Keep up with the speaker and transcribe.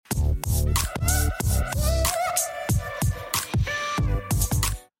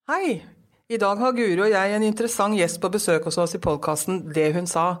Hei! I dag har Guri og jeg en interessant gjest på besøk hos oss i podcasten Det hun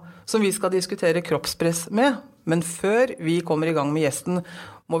sa, som vi skal diskutere kroppspress med. Men før vi kommer i gang med gjesten,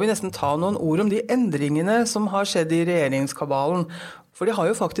 må vi nesten ta noen ord om de endringene som har skjedd i regjeringskabalen. For det har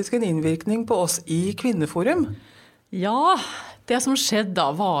jo faktisk en innvirkning på oss i Kvinneforum. Ja, det som skjedde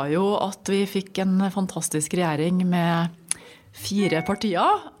da var jo at vi fikk en fantastisk regjering med 4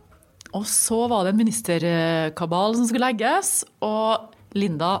 partier. Og så var det en ministerkabal som skulle legges, og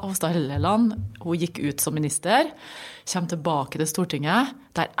Linda Hofstad Helleland, hun gikk ut som minister, kommer tilbake til Stortinget,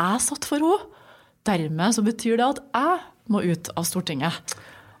 der jeg satt for henne. Dermed så betyr det at jeg må ut av Stortinget.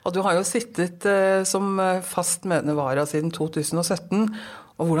 Og du har jo sittet som fast møtende vara siden 2017,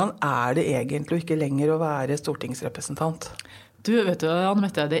 og hvordan er det egentlig å ikke lenger å være stortingsrepresentant? Du vet jo, Anne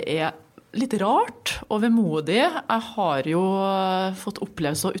Mette, det er litt rart og vemodig. Jeg har jo fått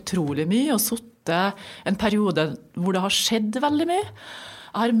oppleve så utrolig mye og sittet en periode hvor det har skjedd veldig mye.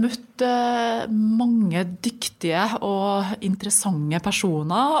 Jeg har møtt mange dyktige og interessante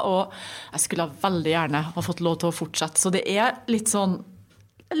personer, og jeg skulle veldig gjerne ha fått lov til å fortsette. Så det er litt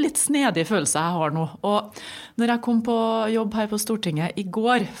snedig følelse jeg har nå. Og når jeg kom på jobb her på Stortinget i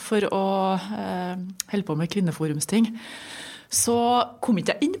går for å holde på med kvinneforumsting, så kom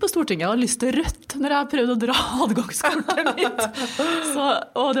ikke jeg inn på Stortinget og hadde lyst til rødt når jeg prøvde å dra adgangskortet mitt.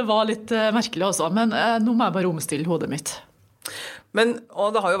 Og det var litt merkelig også, men nå må jeg bare omstille hodet mitt.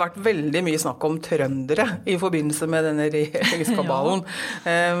 Og det har jo vært veldig mye snakk om trøndere i forbindelse med denne regjeringskabalen.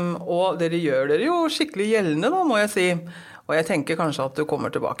 Og dere gjør dere jo skikkelig gjeldende da, må jeg si. Og jeg tenker kanskje at du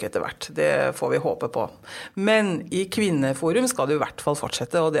kommer tilbake etter hvert. Det får vi håpe på. Men i Kvinneforum skal du i hvert fall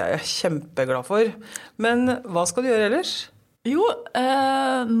fortsette, og det er jeg kjempeglad for. Men hva skal du gjøre ellers? Jo,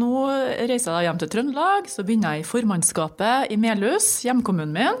 nå reiser jeg hjem til Trøndelag, så begynner jeg i formannskapet i Melhus,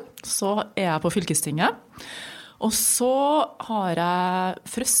 hjemkommunen min. Så er jeg på fylkestinget. Og så har jeg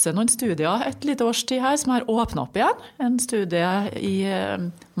frøsset noen studier et lite års tid her, som har åpnet opp igjen. En studie i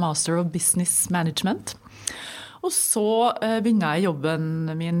Master of Business Management. Og så begynner jeg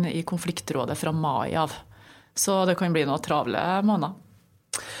jobben min i konfliktrådet fra mai av. Så det kan bli noen travle måneder.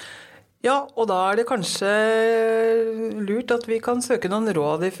 Ja, og da er det kanskje lurt at vi kan søke noen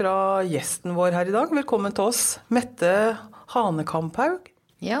råd fra gjesten vår her i dag. Velkommen til oss, Mette Hanekamhaug.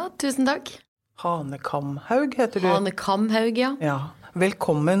 Ja, tusen takk. Hanekamhaug heter du. Hanekamhaug, ja. Ja,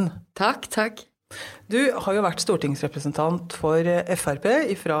 velkommen. Takk. Du har jo vært stortingsrepresentant for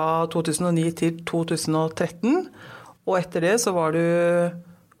FrP fra 2009 til 2013, og etter det så var du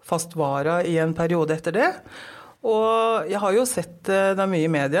fast vara i en periode etter det. Og jeg har jo sett deg mye i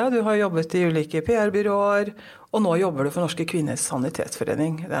media. Du har jobbet i ulike PR-byråer, og nå jobber du for Norske Kvinners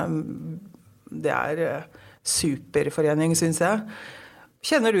Sanitetsforening. Det er superforening, synes jeg.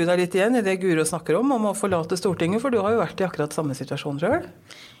 Kjenner du deg litt igjen i det Guro snakker om å forlate Stortinget, for du har jo vært i akkurat samme situasjon selv?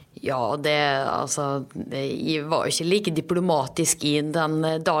 Ja, jeg var jo ikke like diplomatisk i den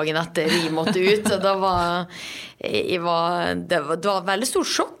dagen etter vi måtte ut. Det var veldig stor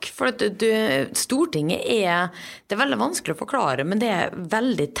sjokk, for at Stortinget det er veldig vanskelig å forklare, men det er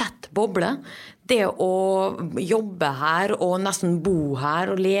veldig tett boble. Det å jobbe her og nesten bo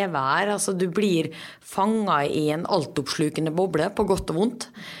her og leve her, altså du blir fanget i en altoppslukende boble, på godt og vondt.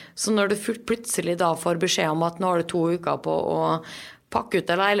 Så når du plutselig da får beskjed om at nå har du 2 uker på å pakke ut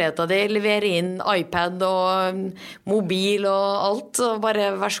av leiligheten din, levere inn iPad og mobil og alt, og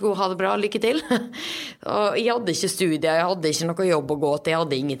bare vær så god, ha det bra, lykke til. Og jeg hadde ikke studier, jeg hadde ikke noe jobb å gå til, jeg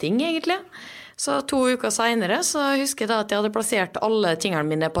hadde ingenting egentlig. Så 2 uker senere så husker jeg da at jeg hadde plassert alle tingene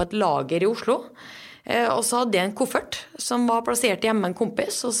mine på et lager i Oslo. Og så hadde jeg en koffert som var plassert hjemme med en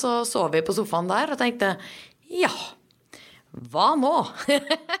kompis, og så vi på sofaen der og tenkte, ja, hva nå?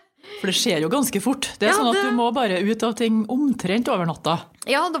 For det skjer jo ganske fort. Det er sånn at du må bare ut av ting omtrent over natta.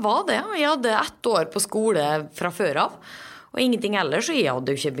 Ja, det var det. Jeg hadde 1 år på skole fra før av, og ingenting ellers, så jeg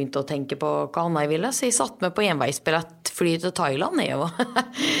hadde jo ikke begynt å tenke på hva annet jeg ville, så jeg satt med på enveisbillett fly til Thailand. Jeg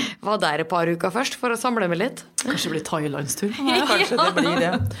var der et par uker først for å samle meg litt. Kanskje det blir Thailandstur? Kanskje det blir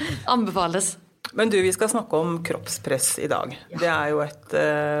det. Anbefales. Men du, vi skal snakke om kroppspress i dag. Ja. Det er jo et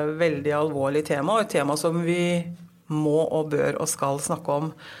veldig alvorlig tema, og et tema som vi må og bør og skal snakke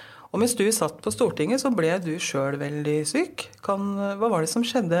om. Og mens du satt på Stortinget, så ble du selv veldig syk. Hva var det som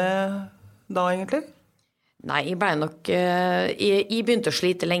skjedde da egentlig? Nei, jeg begynte å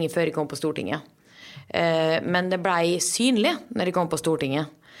slite lenge før jeg kom på Stortinget. Men det ble synlig når jeg kom på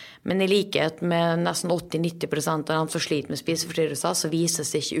Stortinget. Men i likhet med nesten 80-90% av dem som sliter med spiseforstyrrelser, så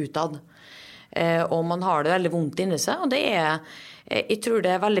vises det ikke utad. Og man har det veldig vondt inni seg, og jeg tror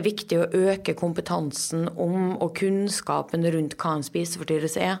det er veldig viktig å øke kompetansen om og kunnskapen rundt hva en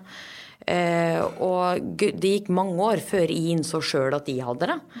spiseforstyrrelse er. Og det gikk mange år før jeg innså selv at jeg hadde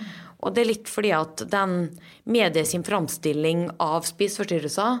det. Og det litt fordi at den medie sin framstilling av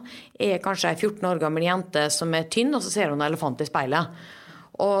spiseforstyrrelser kanskje en 14 år gammel jente som tynn, og så ser hun en elefant i speilet.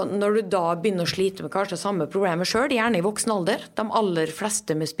 Og når du da begynner å slite med kanskje samme problemer selv, gjerne i voksen alder, de aller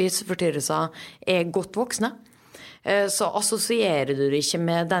fleste med spiseforstyrrelser godt voksne, så assosierer du det ikke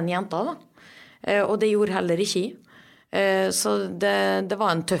med den jenta da. Og det gjorde heller ikke jeg. Så det var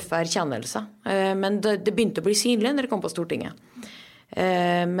en tøff erkjennelse. Men det begynte å bli synlig når det kom på Stortinget.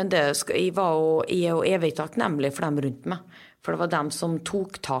 Men jeg var evig takknemlig for dem rundt meg. For det var dem som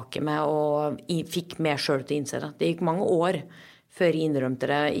tok tak i meg og fikk meg selv til å innse det. Det gikk mange år før jeg innrømte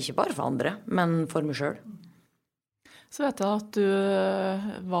det, ikke bare for andre, men for meg selv. Så vet jeg at du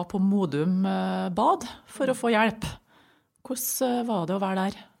var på Modum bad for å få hjelp. Hvordan var det å være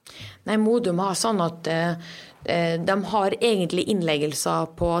der? Nei, Modum har sånn at de har egentlig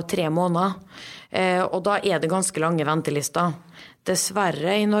innleggelser på 3 måneder, og da det ganske lange ventelister.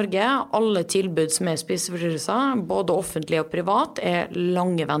 Dessverre i Norge, alle tilbud som spiseforstyrrelser, både offentlig og privat,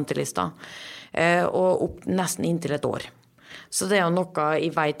 lange ventelister, og nesten inntil et år. Så det jo noe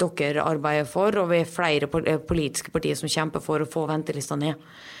jeg vet dere arbeider for, og vi flere politiske partier som kjemper for å få ventelista ned.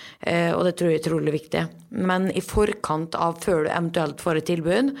 Og det tror jeg utrolig viktig. Men i forkant av før du eventuelt får et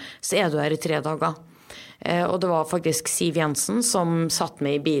tilbud, så du her i 3 dager. Og det var faktisk Siv Jensen som satt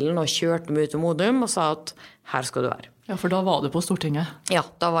meg i bilen og kjørte meg ut til Modum og sa at her skal du være. Ja, for da var du på Stortinget? Ja,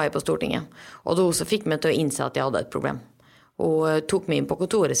 da var jeg på Stortinget. Og det også fikk meg til å innse at jeg hadde et problem. Hun tok meg inn på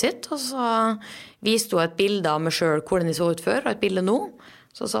kontoret sitt, og så viste hun et bilde av meg selv, hvordan jeg så ut før, og et bilde nå.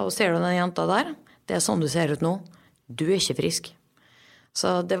 Så sa hun, ser du den jenta der? Det sånn du ser ut nå. Du ikke frisk.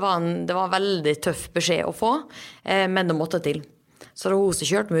 Så det var en veldig tøff beskjed å få, men det måtte til. Så det var hun som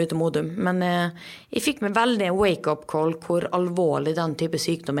kjørte meg ut til Modum. Men jeg fikk meg veldig en wake-up call hvor alvorlig den type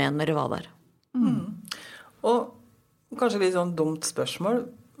sykdom når jeg var der. Og kanskje litt sånn dumt spørsmål,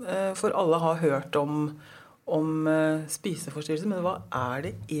 for alle har hørt om spiseforstyrrelse, men hva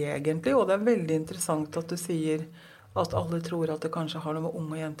det egentlig? Og det veldig interessant at du sier at alle tror at det kanskje har noe med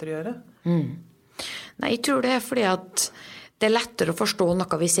unge jenter å gjøre. Nei, jeg tror det fordi at det lettere å forstå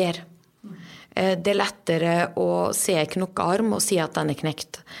noe vi ser. Det lettere å se knokkearm og si at den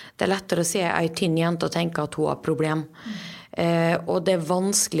knekt. Det lettere å se en tynn jente og tenke at hun har problem. Og det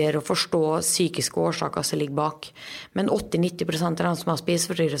vanskeligere å forstå psykiske årsaker som ligger bak. Men 80-90% av dem som har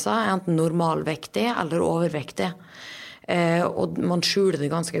spiseforstyrrelser enten normalvektige eller overvektige. Og man skjuler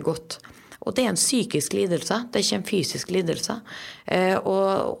det ganske godt. Og det en psykisk lidelse, det ikke en fysisk lidelse.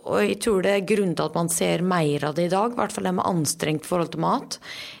 Og jeg tror det grunnen til at man ser mer av det i dag, i hvert fall det med anstrengt forhold til mat,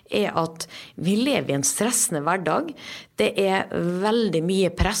 at vi lever i en stressende hverdag. Det veldig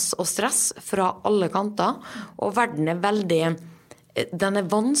mye press og stress fra alle kanter, og verden den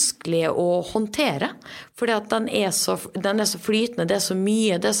vanskelig å håndtere, fordi at den så flytende, det så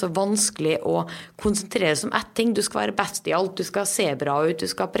mye, det så vanskelig å konsentrere seg om ett ting. Du skal være best i alt, du skal se bra ut, du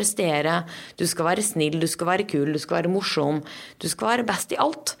skal prestere, du skal være snill, du skal være kul, du skal være morsom, du skal være best i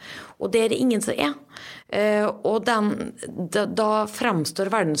alt. Og det det ingen som Og da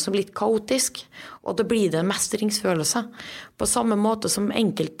fremstår verden som litt kaotisk, og da blir det en mestringsfølelse. På samme måte som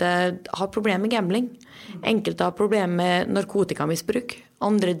enkelte har problemer med gambling. Enkelte har problemer med narkotikamisbruk.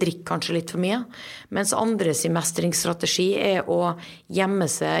 Andre drikker kanskje litt for mye. Mens andre sin mestringsstrategi å gjemme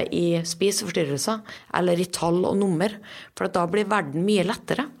seg i spiseforstyrrelser eller i tall og nummer. For da blir verden mye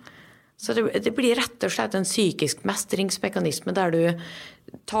lettere. Så det blir rett og slett en psykisk mestringsmekanisme der du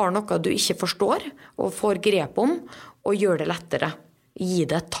tar noe du ikke forstår og får grep om og gjør det lettere. Gi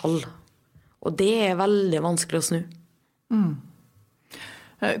det et tall. Og det veldig vanskelig å snu.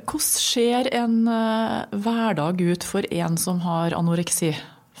 Hvordan ser en hverdag ut for en som har anoreksi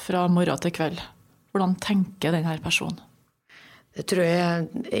fra morgen til kveld? Hvordan tenker denne personen? Det tror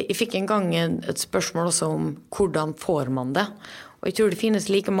jeg fikk en gang et spørsmål også om hvordan får man det. Og jeg tror det finnes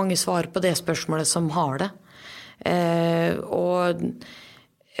like mange svar på det spørsmålet som har det. Og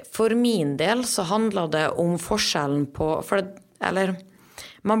for min del så handler det om forskjellen på,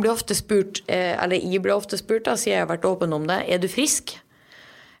 man blir ofte spurt, eller jeg blir ofte spurt, da, siden jeg har vært åpen om det, du frisk?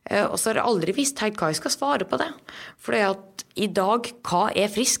 Og så har jeg aldri visst helt hva jeg skal svare på det. For det at i dag, hva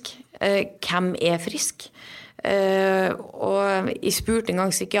frisk? Hvem frisk? Og jeg spurte en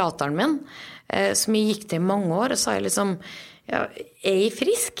gang psykiateren min, som jeg gikk til i mange år, og sa jeg liksom, jeg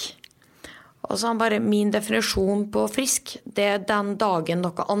frisk? Og så han bare, min definisjon på frisk, det den dagen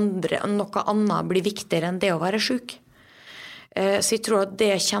noe annet blir viktigere enn det å være syk. Så jeg tror at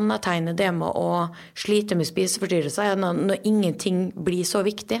det kjennetegner det med å slite med spiseforstyrrelser når ingenting blir så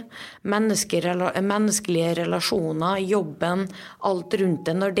viktig. Menneskelige relasjoner, jobben, alt rundt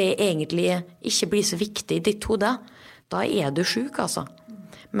det, når det egentlig ikke blir så viktig i ditt hode, da er du syk, altså.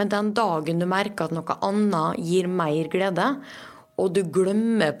 Men den dagen du merker at noe annet gir mer glede, og du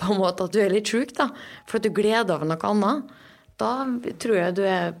glemmer på en måte at du er litt syk, da, for at du gleder av noe annet, da tror jeg du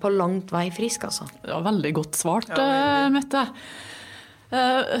er på langt vei frisk, altså. Ja, veldig godt svart, Mette.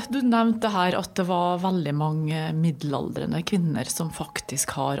 Du nevnte her at det var veldig mange middelaldrende kvinner som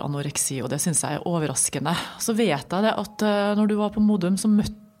faktisk har anoreksi, og det synes jeg er overraskende. Så vet jeg det at når du var på Modum, så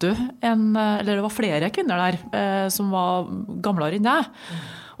møtte du eller det var flere kvinner der som var gamlere enn deg,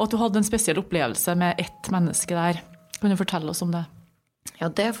 og at du hadde en spesiell opplevelse med ett menneske der. Kan du fortelle oss om det? Ja,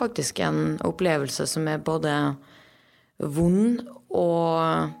 det er faktisk en opplevelse som er både vond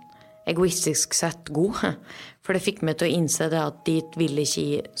og egoistisk sett god. For det fikk meg til å innse det at dit vil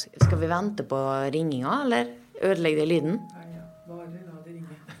ikke... Skal vi vente på ringinga, eller ødelegge det lyden? Ja, bare la det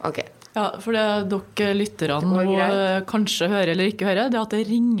ringe. Ok. Ja, for det dere lytterne må kanskje høre eller ikke høre, det at det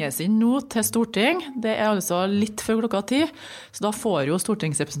ringes inn nå til Storting, det er altså litt før 10, så da får jo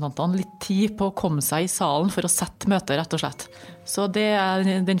stortingsrepresentantene litt tid på å komme seg i salen for å sette møtet, rett og slett. Så det er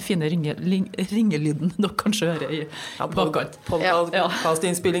den fine ringelyden dere kanskje hører i bakkant.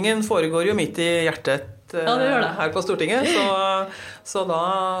 Podcastinnspillingen foregår jo midt i hjertet her på Stortinget, så da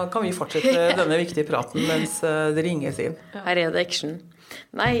kan vi fortsette denne viktige praten mens det ringes inn. Her er det action.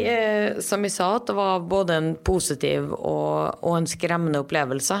 Nei, som jeg sa, det var både en positiv og en skremmende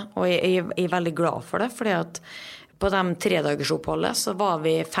opplevelse, og jeg er veldig glad for det, fordi at på de 3-dagersoppholdet så var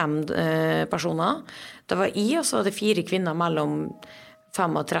vi 5 personer. Det var og så var det 4 kvinner mellom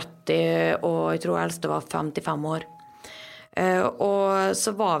 35 og jeg tror eldste var 55 år. Og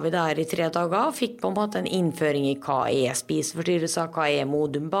så var vi der i 3 dager og fikk på en måte en innføring i hva er spiseforstyrrelser, hva er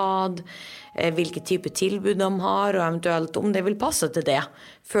Modum Bad, hvilke type tilbud de har, og eventuelt om det vil passe til det,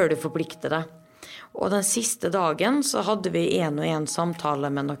 før du forplikter det. Og den siste dagen så hadde vi en og en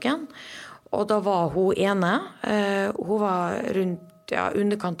samtale med noen, og da var hun ene, hun var rundt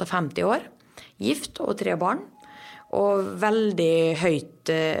underkant av 50 år, gift og 3 barn, og veldig høyt,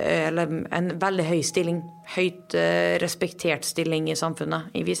 eller en veldig høy stilling, høyt respektert stilling i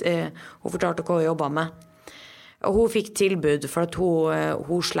samfunnet. Hun fortalte hva hun jobbet med. Og hun fikk tilbud for at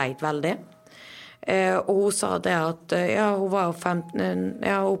hun sleit veldig. Og hun sa det at hun var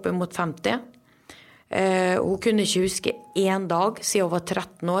oppe mot 50. Hun kunne ikke huske en dag siden hun var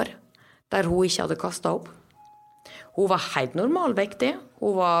 13 år, der hun ikke hadde kastet opp. Hun var helt normalvektig.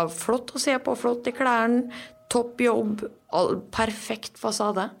 Hun var flott å se på, flott i klærne, topp jobb, perfekt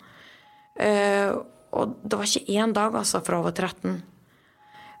fasade. Og det var ikke en dag altså, fra hun var 13.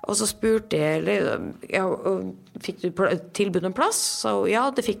 Og så spurte jeg, fikk du tilbud om plass? Så ja,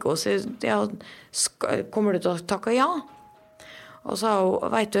 det fikk hun. Så kommer du til å takke ja? Og så sa hun,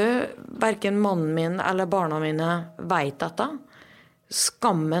 vet du, hverken mannen min eller barna mine vet dette.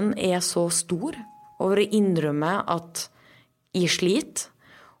 Skammen er så stor over å innrømme at jeg sliter.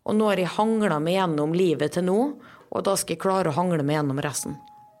 Og nå har jeg hanglet meg gjennom livet til nå, og da skal jeg klare å hangle meg gjennom resten.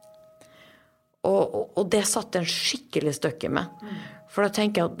 Og det satt en skikkelig støkk i meg. For da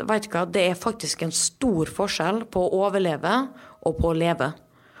tenker jeg, vet du hva, det er faktisk en stor forskjell på å overleve og på å leve.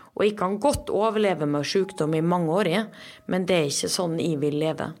 Og jeg kan godt overleve med sykdom i mange år, men det er ikke sånn jeg vil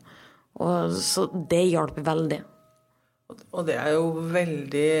leve. Og så det hjelper veldig. Og det er jo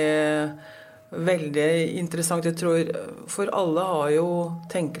veldig interessant. Jeg tror for alle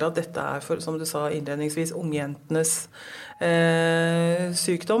tenker at dette er for, som du sa innledningsvis, ungjentenes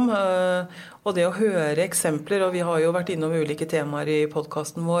sykdom. Og det å høre eksempler, og vi har jo vært innom ulike temaer i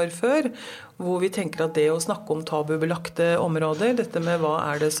podcasten vår før, hvor vi tenker at det å snakke om tabubelagte områder, dette med hva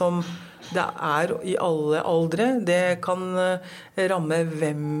er det som det er i alle aldre, det kan ramme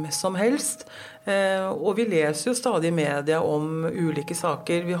hvem som helst. Og vi leser jo stadig i media om ulike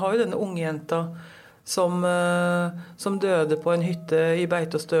saker. Vi har jo denne unge jenta som døde på en hytte i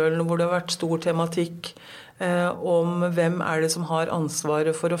Beitostølen, hvor det har vært stor tematikk om hvem er det som har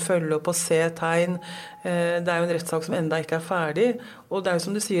ansvaret for å følge opp og se tegn. Det er jo en rettssak som enda ikke er ferdig, og det er jo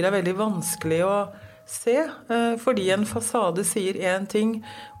som du sier, det er veldig vanskelig å se, fordi en fasade sier en ting,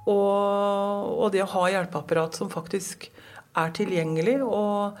 og det å ha hjelpeapparat som faktisk er tilgjengelig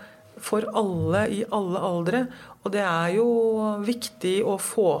og for alle i alle aldre. Og det er jo viktig å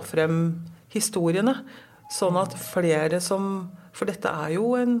få frem historiene, sånn at flere som... For dette er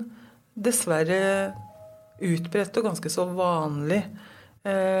jo en dessverre utbredt og ganske så vanlig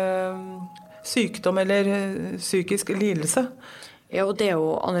sykdom eller psykisk lidelse. Ja, og det er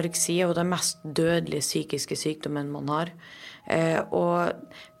jo anoreksi og den mest dødelige psykiske sykdommen man har. Og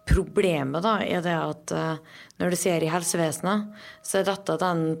problemet da er det at når du ser i helsevesenet, så er dette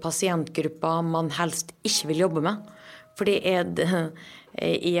den pasientgruppa man helst ikke vil jobbe med. For det er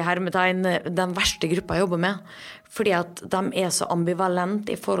i hermetegn den verste gruppa å jobbe med. Fordi at de er så ambivalent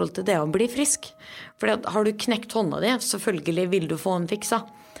i forhold til det å bli frisk. Fordi at har du knekt hånda di, selvfølgelig vil du få en fiksa.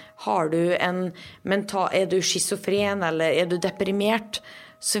 Er du schizofren eller er du deprimert,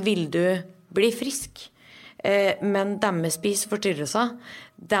 så vil du bli frisk. Men de med spiseforstyrrelser,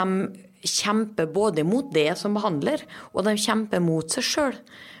 de kjemper både mot det som behandler, og de kjemper mot seg selv.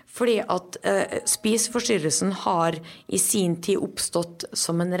 Fordi at spiseforstyrrelsen har i sin tid oppstått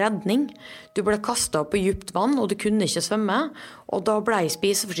som en redning. Du ble kastet på dypt vann, og du kunne ikke svømme, og da ble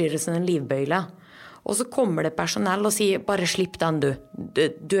spiseforstyrrelsen en livbøyle. Og så kommer det personell og sier, bare slipp den du.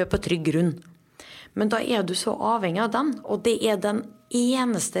 Du er på trygg grunn. Men da er du så avhengig av den, og det er den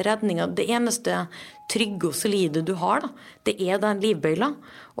eneste redningen, det eneste trygge og solide du har, da. Det er den livbøyla.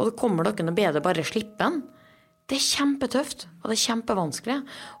 Og da kommer dere og ber deg bare slippe den. Det er kjempetøft, og det er kjempevanskelig.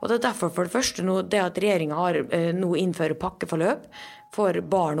 Og det er derfor for det første det at regjeringen har nå innfører pakkeforløp for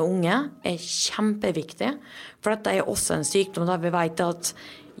barn og unge er kjempeviktig. For dette er også en sykdom der vi vet at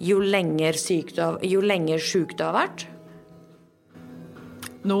jo lenger syk du har vært.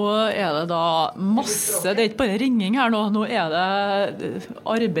 Nå er det da masse, det er ikke bare ringing her nå er det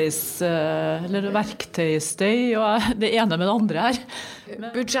eller verktøystøy, og det ene med det andre her.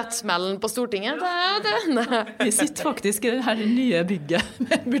 Budsjettsmellen på Stortinget, Vi sitter faktisk i det her nye bygget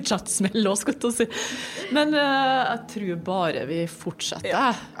med budsjettsmell også, skal jeg si. Men jeg tror bare vi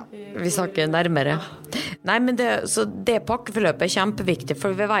fortsetter. Vi snakker nærmere. Nei, men det pakkeforløpet er kjempeviktig,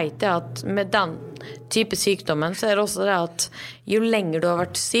 for vi vet det at med den type sykdommen så er det også det at jo lenger du har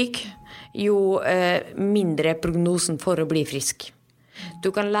vært syk, jo mindre er prognosen for å bli frisk.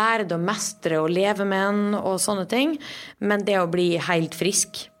 Du kan lære deg å mestre og leve med den og sånne ting, men det å bli helt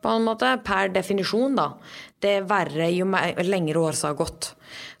frisk, på en måte, per definisjon da, det er verre jo lengre år som har gått.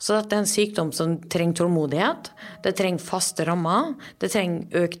 Så dette er en sykdom som trenger tålmodighet, det trenger faste rammer, det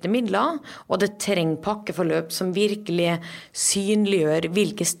trenger økte midler, og det trenger pakkeforløp som virkelig synliggjør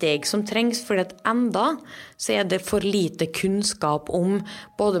hvilke steg som trengs, for enda så er det for lite kunnskap om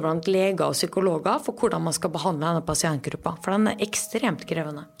både blant leger og psykologer for hvordan man skal behandle denne pasientgruppa, for den er ekstremt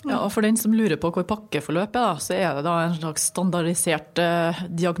krevende. Ja, og for den som lurer på hvor pakkeforløp er, så er det da en slags standardisert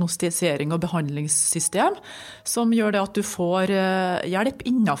diagnostisering og behandlingssystem som gjør det at du får hjelp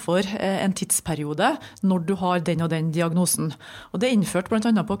innenfor en tidsperiode når du har den og den diagnosen. Og det er innført blant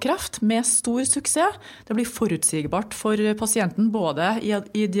annet på kreft med stor suksess. Det blir forutsigbart for pasienten både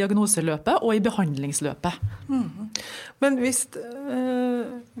i diagnoseløpet og i behandlingsløpet. Men hvis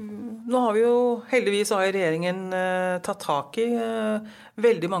nå har vi jo heldigvis har regjeringen tatt tak i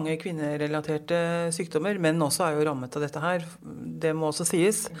veldig mange kvinnerelaterte sykdommer, menn også er jo rammet av dette her, det må også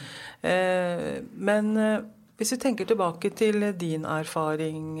sies. Men hvis vi tenker tilbake til din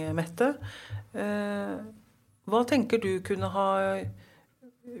erfaring, Mette, hva tenker du kunne ha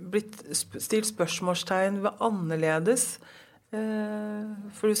blitt stilt spørsmålstegn ved annerledes?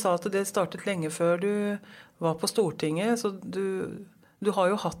 For du sa at det startet lenge før du var på Stortinget, så du har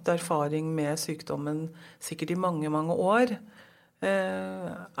jo hatt erfaring med sykdommen sikkert i mange, mange år.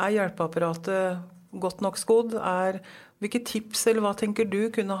 Er hjelpeapparatet godt nok skodd? Hvilke tips eller hva tenker du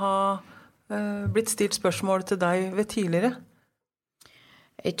kunne ha blitt stilt spørsmål til deg ved tidligere?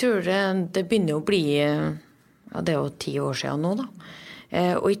 Jeg tror det begynner å bli, det er jo 10 år siden nå da.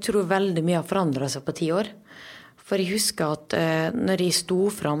 Og jeg tror veldig mye har forandret seg på 10 år. For jeg husker at når jeg sto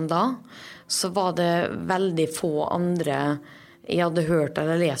fram da, så var det veldig få andre jeg hadde hørt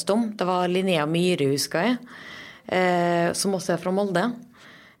eller lest om. Det var Linnea Myhre, husker jeg, som også er fra Molde.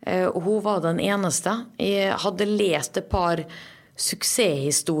 Og hun var den eneste. Jeg hadde lest et par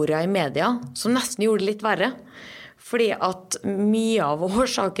suksesshistorier i media som nesten gjorde det litt verre. Fordi at mye av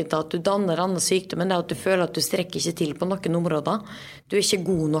årsaken til at du danner annen sykdom er at du føler at du strekker ikke til på noen områder. Du er ikke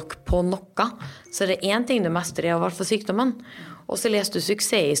god nok på noe. Så det er en ting du mestrer i hvert fall sykdommen. Og så leste du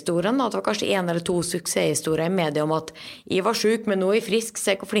suksesshistorien, at det var kanskje 1 eller 2 suksesshistorier i media om at jeg var syk, men nå er jeg frisk,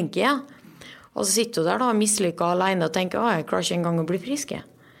 se hvor flink jeg er. Og så sitter du der da, mislykket alene og tenker, jeg klarer ikke engang å bli frisk.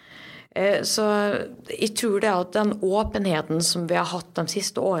 Så jeg tror det at den åpenheten som vi har hatt de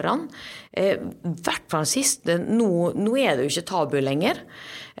siste årene, hvert fall siste, nå er det jo ikke tabu lenger.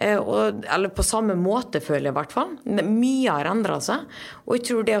 eller på samme måte føler jeg i hvert fall. Mye har endret seg, og jeg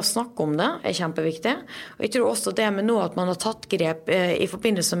tror det å snakke om det er kjempeviktig. Og jeg tror også det med nå at man har tatt grep i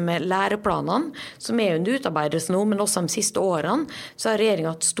forbindelse med læreplanene, som under utarbeidelse nå, men også de siste årene, så har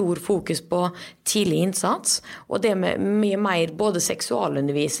regjeringen hatt stor fokus på tidlig innsats, og det med mye mer både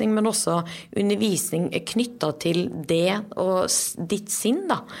seksualundervisning, men også undervisning knyttet til det og ditt sinn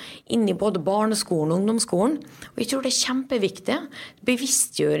da, inn i både barneskolen og ungdomsskolen. Og jeg tror det er kjempeviktig,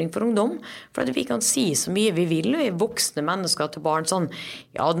 bevisstgjøring for ungdom, for at vi kan si så mye vi vil, vi er voksne mennesker til barn, sånn,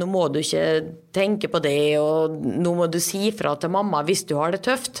 ja, nå må du ikke tenke på det, og nå må du si fra til mamma hvis du har det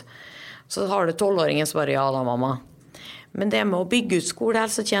tøft. Så har du 12-åringen som bare, ja da, mamma. Men det med å bygge ut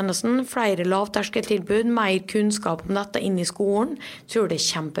skolehelsetjenesten, flere lavterskeltilbud, mer kunnskap om dette inn i skolen, tror jeg det er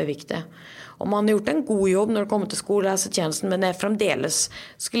kjempeviktig. Og man har gjort en god jobb når det kommer til skolehelsetjenesten, men det er fremdeles,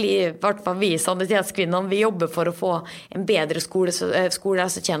 i hvert fall vi sanitetskvinnene, vi jobber for å få en bedre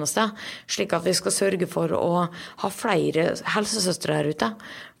skolehelsetjeneste, slik at vi skal sørge for å ha flere helsesøstre her ute.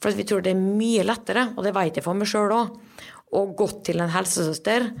 For vi tror det er mye lettere, og det vet jeg for meg selv også, å gå til en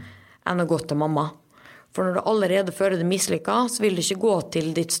helsesøster enn å gå til mamma. For når du allerede føler det mislykket, så vil du ikke gå til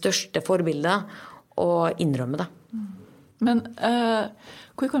ditt største forbilde og innrømme det. Men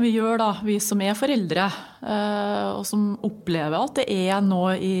hva kan vi gjøre da, vi som er foreldre, og som opplever at det er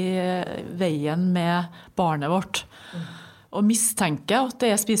noe i veien med barnet vårt, og mistenker at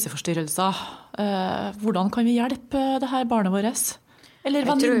det er spiseforstyrrelser? Hvordan kan vi hjelpe det her barnet vårt? Eller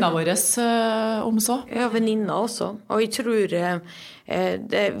venninna våre om så? Ja, venninna også. Og jeg tror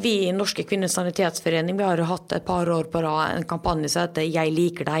vi i Norske Kvinners Sanitetsforening, vi har hatt et par år på rad en kampanje som heter «Jeg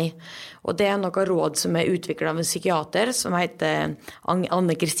liker deg». Og det er noe råd som er utviklet av en psykiater som heter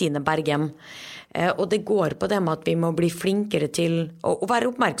Anne-Kristine Bergem. Og det går på det med at vi må bli flinkere til å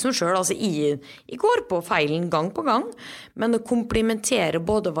være oppmerksom selv. Altså jeg går på feilen gang på gang, men å komplimentere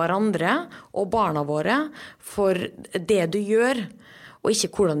både hverandre og barna våre for det du gjør, og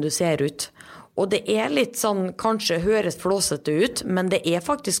ikke hvordan du ser ut. Og det er litt sånn, kanskje høres flåsete ut, men det er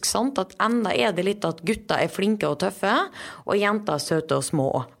faktisk sant at enda er det litt at gutter er flinke og tøffe, og jenter er søte og små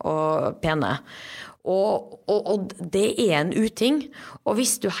og pene. Og det er en uting. Og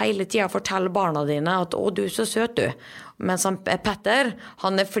hvis du hele tiden forteller barna dine at «Å, du er så søt du», mens Petter,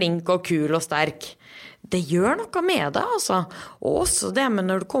 han er flink og kul og sterk. Det gjør noe med det, altså. Og også det med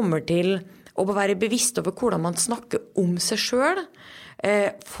når det kommer til å være bevisst over hvordan man snakker om seg selv,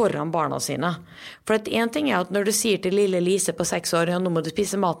 foran barna sine. For at en ting er at når du sier til lille Lise på 6 år, ja, nå må du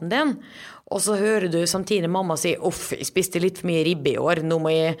spise maten din, og så hører du samtidig mamma si, uff, jeg spiste litt for mye ribbe i år, nå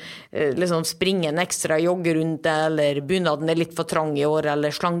må jeg liksom springe en ekstra jogge rundt, eller bunaden er litt for trang i år,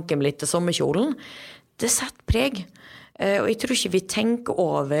 eller slanke meg litt til sommerkjolen. Det setter preg. Og jeg tror ikke vi tenker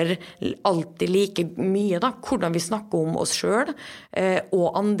over alltid like mye da, hvordan vi snakker om oss selv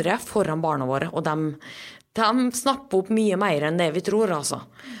og andre foran barna våre, og de snapper opp mye mer enn det vi tror, altså.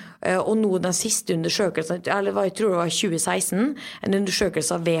 Og nå den siste undersøkelsen, eller jeg tror det var 2016, en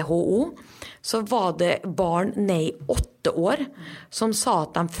undersøkelse av WHO, så var det barn ned i 8 år som sa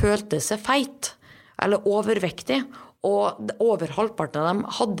at de følte seg feit, eller overvektig, og over halvparten av dem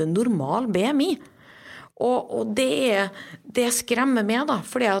hadde normal BMI. Og det skremmer meg da,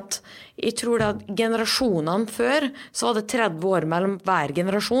 fordi at jeg tror at generasjonene før så var det 30 år mellom hver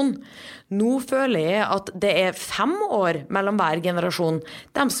generasjon. Nå føler jeg at det er 5 år mellom hver generasjon.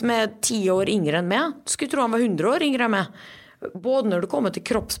 De som er 10 år yngre enn meg, skulle tro han var 100 år yngre enn meg. Både når det kommer til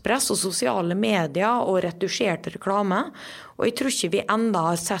kroppspress og sosiale medier og retusjert reklame. Og jeg tror ikke vi enda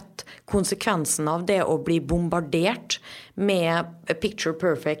har sett konsekvensen av det å bli bombardert med picture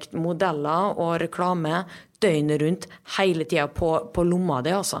perfect modeller og reklame døgnet rundt hele tiden på lomma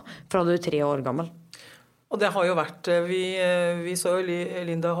di, altså, fra du er 3 år gammel. Og det har jo vært, vi så jo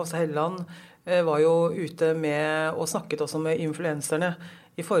Linda Hofstad Helleland var jo ute med og snakket også med influenserne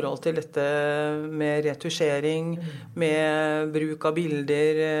i forhold til dette med retusjering, med bruk av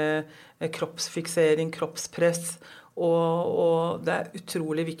bilder, kroppsfiksering, kroppspress, og det er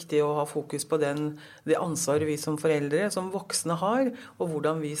utrolig viktig å ha fokus på det ansvaret vi som foreldre, som voksne har, og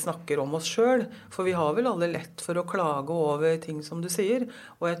hvordan vi snakker om oss selv. For vi har vel alle lett for å klage over ting som du sier,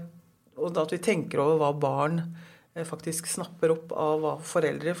 og at vi tenker over hva barn faktisk snapper opp av hva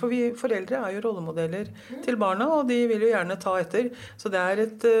foreldre. For vi foreldre er jo rollemodeller til barna, og de vil jo gjerne ta etter. Så det er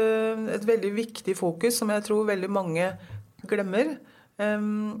et veldig viktig fokus som jeg tror veldig mange glemmer.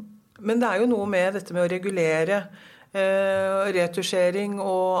 Men det er jo noe med dette med å regulere retusjering,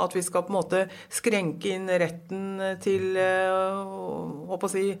 og at vi skal på en måte skrenke inn retten til å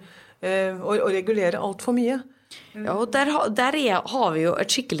regulere alt for mye. Ja, og der har vi jo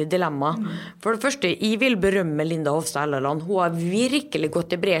et skikkelig dilemma. For det første, jeg vil berømme Linda Hofstad Helleland. Hun har virkelig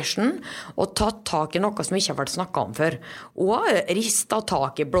gått i bresjen og tatt tak i noe som ikke har vært snakket om før. Hun har ristet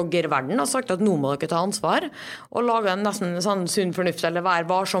tak i bloggerverden og sagt at nå må dere ta ansvar, og lage nesten en sånn sunn fornuft eller vær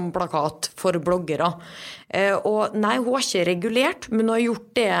varsom plakat for bloggere. Og nei, hun har ikke regulert, men hun har gjort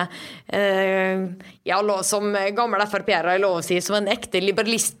det som gammel FRP-er har lov å si, som en ekte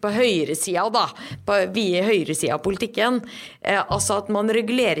liberalist på høyresida da, vi i høyresida av politikken, altså at man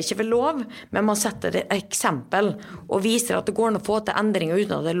regulerer ikke ved lov, men man setter et eksempel og viser at det går an å få til endringer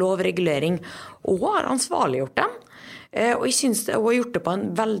uten at det er lovregulering, og hun har ansvarliggjort dem. Og jeg synes hun har gjort det på en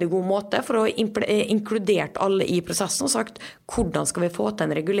veldig god måte for å ha inkludert alle i prosessen og sagt hvordan skal vi få til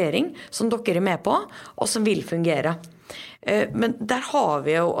en regulering som dere er med på og som vil fungere. Men der har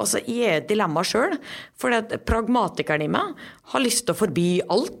vi jo, altså jeg er et dilemma selv, for at pragmatikeren i meg har lyst til å forby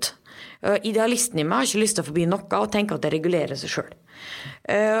alt. Idealisten i meg har ikke lyst til å forby noe og tenker at det regulerer seg selv.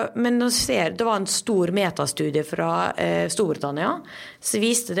 Men det var en stor metastudie fra Storbritannia som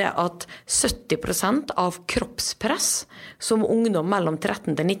viste det at 70% av kroppspress som ungdom mellom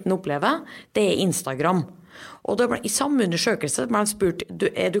 13 til 19 opplever, det er Instagram. Og da i samme undersøkelse ble han spurt,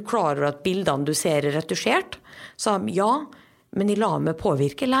 er du klar over at bildene du ser er retusjert? Så han, ja, men jeg lar meg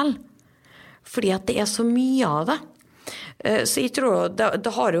påvirke likevel. Fordi at det er så mye av det. Så jeg tror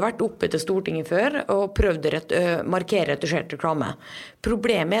det har jo vært oppe til Stortinget før og prøvd å markere retusjert reklame.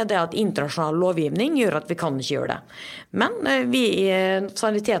 Problemet er det at internasjonal lovgivning gjør at vi kan ikke gjøre det. Men vi i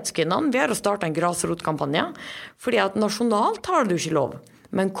Sanitetskvinnene, vi har startet en grasrotkampanje, fordi at nasjonalt har du ikke lov.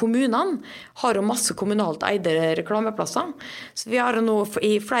 Men kommunene har jo masse kommunalt eide reklameplasser. Så vi har nå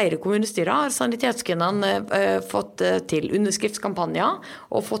i flere kommunestyrer har Sanitetskvinnene fått til underskriftskampanjer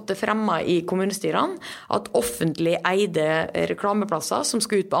og fått det fremmet i kommunestyrene at offentlig eide reklameplasser som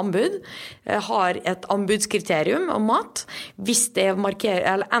skal ut på anbud har et anbudskriterium om at hvis det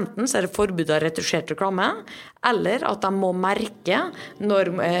eller enten så er det forbud av retusjert reklame eller at de må merke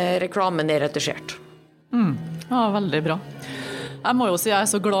når reklamen er retusjert. Ja, veldig bra. Jeg må jo si jeg er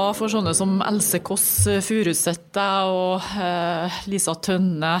så glad for sånne som Else Kåss Furuseth og Lisa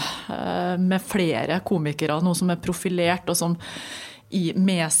Tønne med flere komikere nå som er profilert og som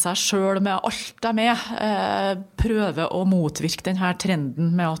med seg selv, med alt de prøver å motvirke denne trenden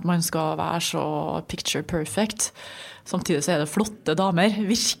med at man skal være så picture perfect. Samtidig så er det flotte damer,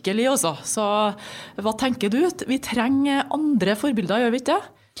 virkelig også. Så hva tenker du? Vi trenger andre forbilder, gjør vi ikke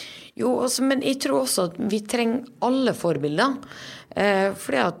det? Jo, men jeg tror også at vi trenger alle forbilder.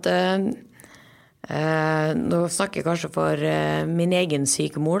 Fordi at nå snakker jeg kanskje for min egen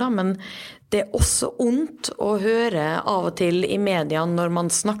sykemor da, men det er også ondt å høre av og til i media når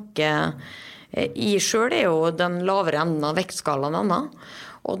man snakker jeg selv er jo den lavere enden av vektskalaen enda,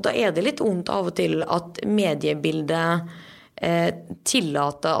 og da er det litt ondt av og til at mediebildet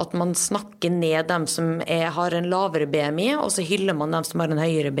tillater at man snakker ned dem som har en lavere BMI, og så hyller man dem som har en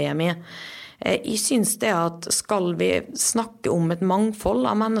høyere BMI. Jeg synes det at skal vi snakke om et mangfold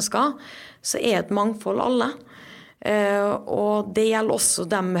av mennesker, så er et mangfold alle. Og det gjelder også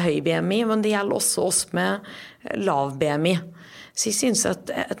dem med høy BMI, men det gjelder også oss med lav BMI. Så jeg synes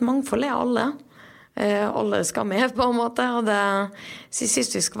at et mangfold er alle. Alle skal med på en måte, og så jeg synes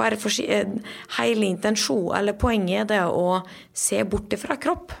vi skal være hele intensjon, eller poenget er det å se bort fra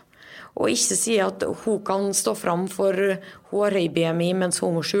kropp, og ikke si at hun kan stå frem for hun har høy BMI, mens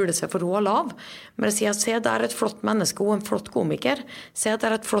hun må skjule seg for hun er lav, men si at se, det er et flott menneske, hun er en flott komiker, se at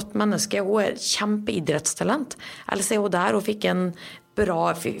det er et flott menneske, hun er kjempeidrettstalent, eller se hun der, hun fikk en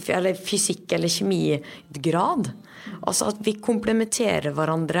bra eller fysikk- eller kjemigrad. Altså at vi komplementerer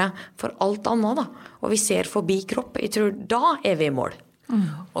hverandre for alt annet da, og vi ser forbi kropp. Jeg tror da er vi i mål.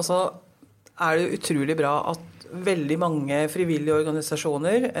 Og så er det utrolig bra at veldig mange frivillige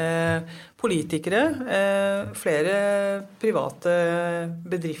organisasjoner, politikere, flere private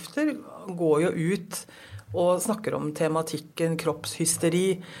bedrifter går jo ut og snakker om tematikken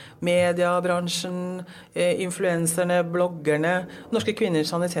kroppshysteri, mediebransjen, influenserne, bloggerne, Norske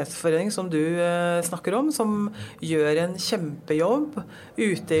Kvinners Sanitetsforening, som du snakker om, som gjør en kjempejobb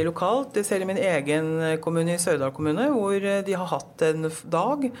ute i lokalt. Det ser i min egen kommune, i Sørdal kommune, hvor de har hatt en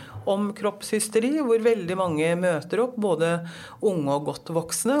dag om kroppshysteri, hvor veldig mange møter opp, både unge og godt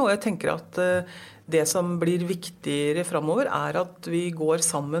voksne, og jeg tenker at det som blir viktigere fremover er at vi går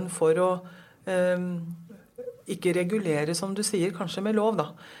sammen for å ikke regulere, som du sier, kanskje med lov da,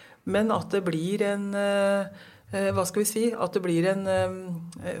 men at det blir en, hva skal vi si, at det blir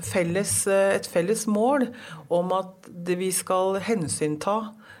et felles mål om at vi skal hensynta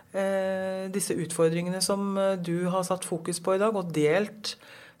disse utfordringene som du har satt fokus på i dag, og delt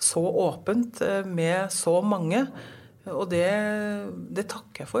så åpent med så mange. Og det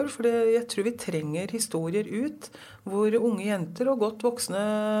takker jeg for jeg tror vi trenger historier ut, hvor unge jenter og godt voksne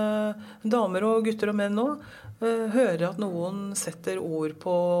damer og gutter og menn nå hører at noen setter ord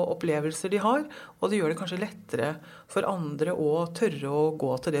på opplevelser de har, og det gjør det kanskje lettere for andre å tørre å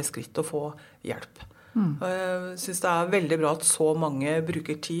gå til det skrittet og få hjelp. Jeg synes det veldig bra at så mange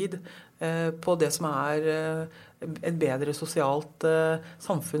bruker tid på det som et bedre sosialt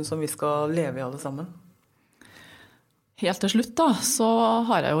samfunn som vi skal leve i alle sammen. Helt til slutt da, så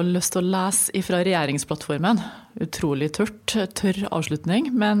har jeg jo lyst til å lese fra regjeringsplattformen. Utrolig tørr avslutning,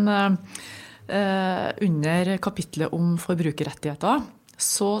 men under kapitlet om forbrukerrettigheter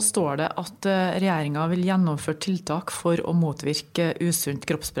så står det at regjeringen vil gjennomføre tiltak for å motvirke usunt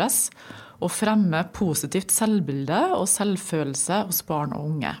kroppspress og fremme positivt selvbilde og selvfølelse hos barn og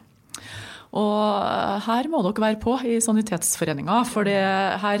unge. Og her må dere være på i Sanitetsforeningen, for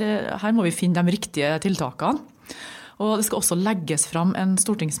her må vi finne de riktige tiltakene. Og det skal også legges fram en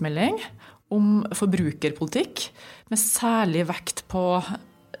stortingsmelding om forbrukerpolitikk, med særlig vekt på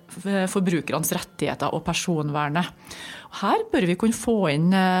forbrukernes rettigheter og personvernet. Her bør vi kunne få inn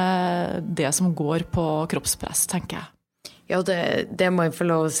det som går på kroppspress, tenker jeg. Ja, det må jeg få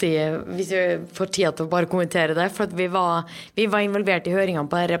lov å si, hvis jeg får tid til å bare kommentere det, for at vi var involvert i høringene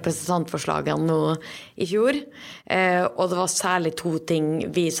på representantforslagene nå i fjor, og det var særlig 2 ting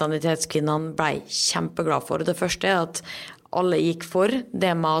vi sanitetskvinnene ble kjempeglade for. Det første at alle gikk for det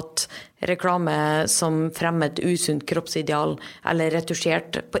med at reklame som fremmer et usunt kroppsideal eller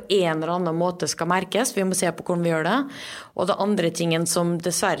retusjert på en eller annen måte skal merkes. Vi må se på hvordan vi gjør det. Og det andre tingen som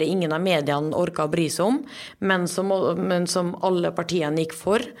dessverre ingen av mediene orker å bry seg om, men som alle partiene gikk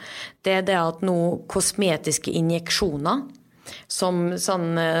for, det det at nå kosmetiske injeksjoner, som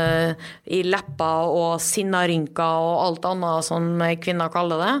sånn i leppa og sinnarynker og alt annet som kvinner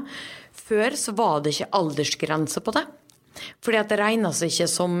kaller det. Før så var det ikke aldersgrense på det. Fordi at det regnes ikke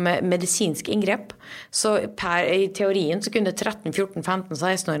som medisinsk inngrep. Så i teorien så kunne 13, 14, 15,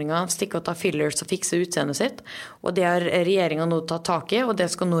 16-åringer stikke og ta fillers og fikse utseendet sitt. Og det har regjeringen nå tatt tak i, og det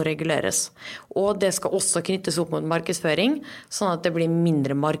skal nå reguleres. Og det skal også knyttes opp mot markedsføring, sånn at det blir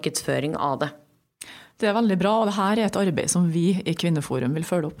mindre markedsføring av det. Det veldig bra, og dette et arbeid som vi i Kvinneforum vil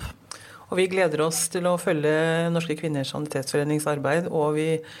følge opp. Og vi gleder oss til å følge Norske Kvinners Sanitetsforenings arbeid, og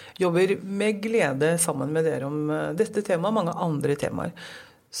vi jobber med glede sammen med dere om dette temaet og mange andre temaer.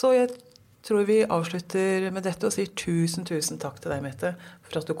 Så jeg tror vi avslutter med dette og sier tusen takk til deg, Mette,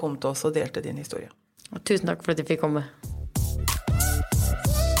 for at du kom til oss og delte din historie. Og tusen takk for at jeg fikk komme.